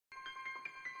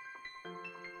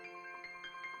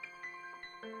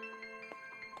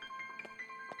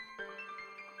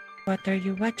What are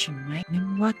you watching, Mike?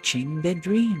 I'm watching The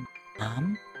Dream.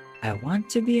 Mom, I want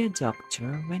to be a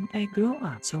doctor when I grow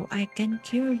up so I can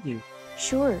cure you.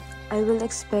 Sure, I will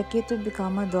expect you to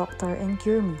become a doctor and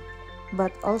cure me.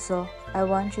 But also, I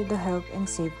want you to help and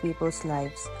save people's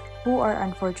lives who are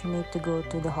unfortunate to go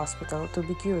to the hospital to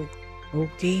be cured.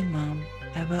 Okay, Mom.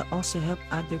 I will also help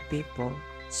other people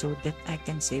so that I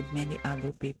can save many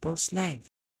other people's lives.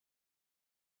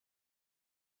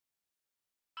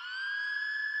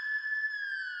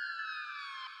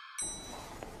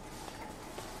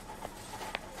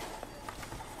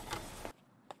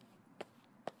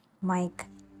 Mike,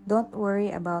 don't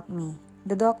worry about me.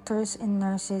 The doctors and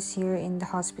nurses here in the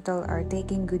hospital are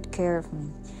taking good care of me.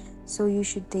 So you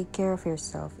should take care of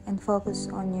yourself and focus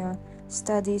on your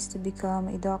studies to become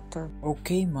a doctor.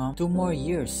 Okay, Mom. 2 more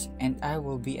years and I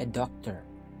will be a doctor.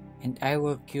 And I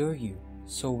will cure you.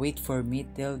 So wait for me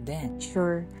till then.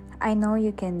 Sure, I know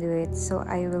you can do it, so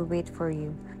I will wait for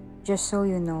you. Just so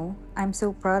you know, I'm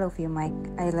so proud of you, Mike.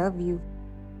 I love you.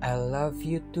 I love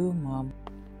you too, Mom.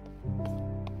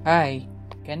 Hi,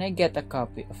 can I get a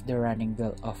copy of the running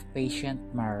bill of patient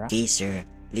Mara? Okay, sir.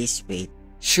 Please wait.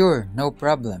 Sure, no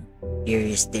problem. Here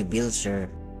is the bill, sir.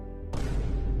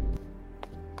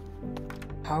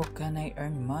 How can I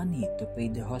earn money to pay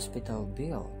the hospital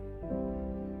bill?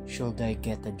 Should I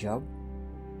get a job?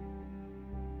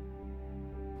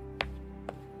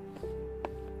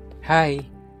 Hi,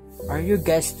 are you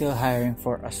guys still hiring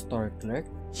for a store clerk?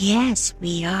 Yes,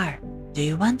 we are. Do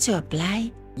you want to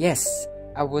apply? Yes,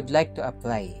 I would like to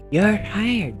apply. You're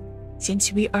hired.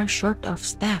 Since we are short of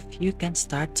staff, you can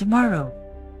start tomorrow.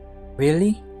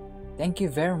 Really? Thank you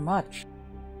very much.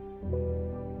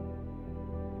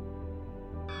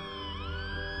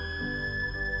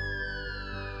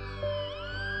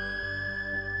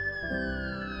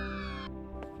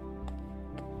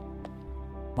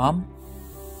 Mom,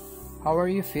 how are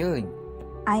you feeling?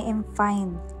 I am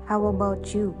fine. How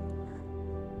about you?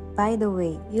 By the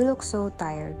way, you look so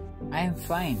tired. I am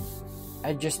fine.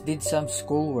 I just did some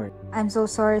schoolwork. I'm so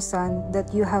sorry, son,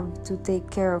 that you have to take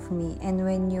care of me and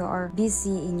when you are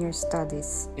busy in your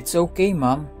studies. It's okay,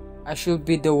 Mom. I should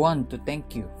be the one to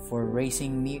thank you for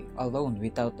raising me alone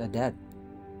without a dad.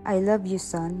 I love you,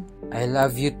 son. I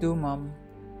love you too, Mom.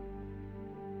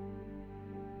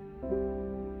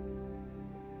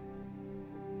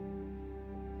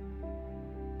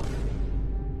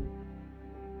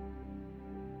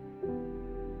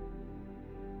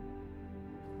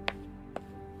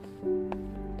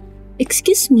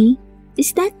 Excuse me,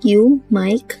 is that you,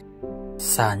 Mike?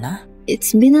 Sana?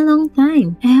 It's been a long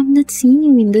time. I have not seen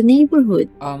you in the neighborhood.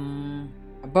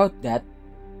 About that,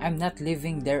 I'm not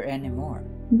living there anymore.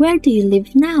 Where do you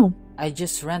live now? I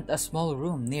just rent a small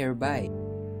room nearby.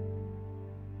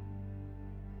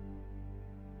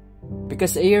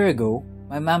 Because a year ago,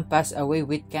 my mom passed away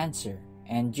with cancer,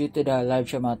 and due to the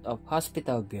large amount of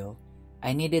hospital bill,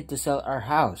 I needed to sell our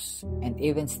house and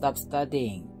even stop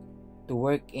studying to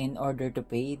work in order to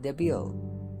pay the bill.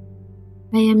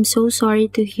 I am so sorry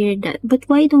to hear that, but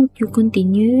why don't you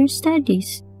continue your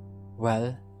studies?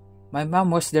 Well, my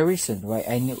mom was the reason why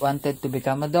I wanted to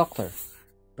become a doctor.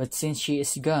 But since she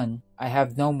is gone, I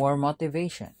have no more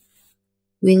motivation.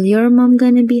 Will your mom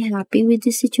gonna be happy with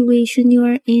the situation you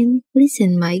are in?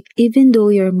 Listen, Mike, even though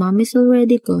your mom is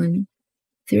already gone,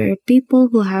 there are people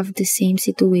who have the same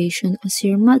situation as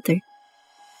your mother.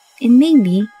 And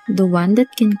maybe the one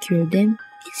that can cure them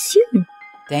is you.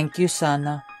 Thank you,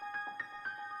 Sana.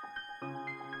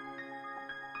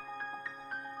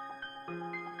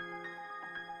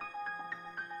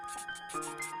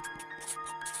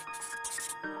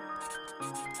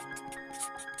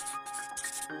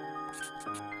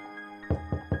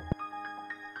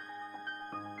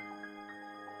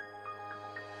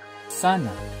 Sana,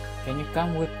 can you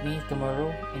come with me tomorrow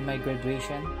in my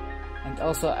graduation? And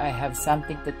also, I have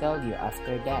something to tell you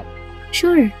after that.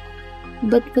 Sure,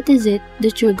 but what is it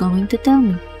that you're going to tell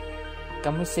me?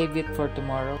 Can we save it for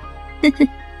tomorrow?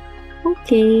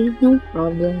 Okay, no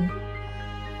problem.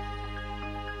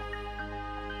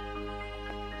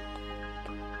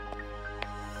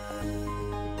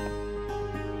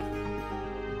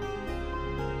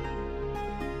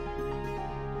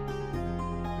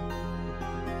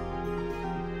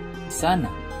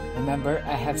 Sana, remember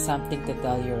I have something to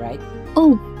tell you, right?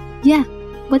 Oh, yeah,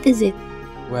 what is it?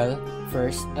 Well,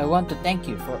 first, I want to thank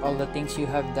you for all the things you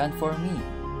have done for me.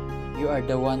 You are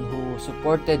the one who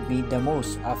supported me the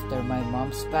most after my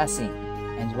mom's passing,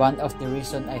 and one of the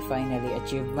reasons I finally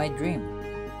achieved my dream.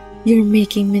 You're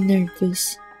making me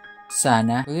nervous.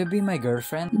 Sana, will you be my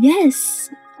girlfriend?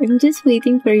 Yes, I'm just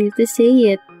waiting for you to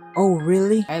say it. Oh,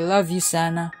 really? I love you,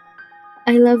 Sana.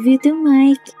 I love you too,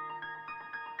 Mike.